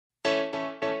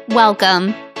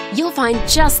Welcome! You'll find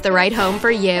just the right home for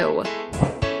you.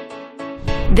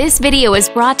 This video is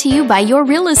brought to you by your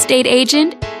real estate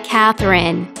agent,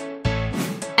 Catherine.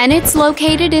 And it's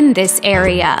located in this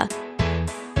area.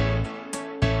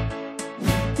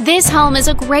 This home is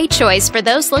a great choice for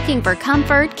those looking for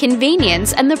comfort,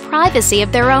 convenience, and the privacy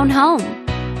of their own home.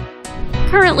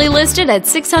 Currently listed at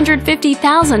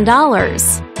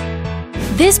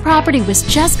 $650,000. This property was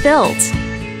just built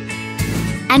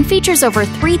and features over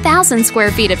 3,000 square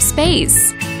feet of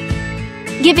space,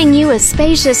 giving you a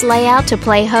spacious layout to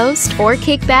play host or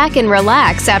kick back and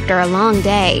relax after a long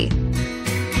day.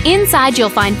 Inside you'll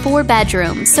find 4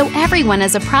 bedrooms, so everyone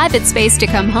has a private space to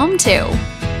come home to,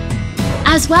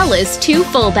 as well as 2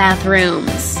 full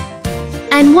bathrooms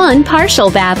and 1 partial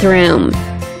bathroom.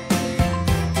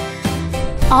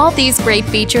 All these great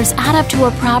features add up to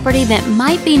a property that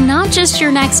might be not just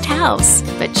your next house,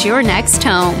 but your next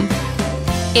home.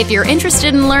 If you're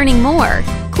interested in learning more,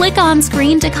 click on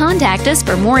screen to contact us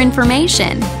for more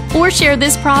information or share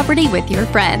this property with your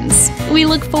friends. We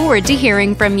look forward to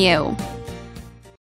hearing from you.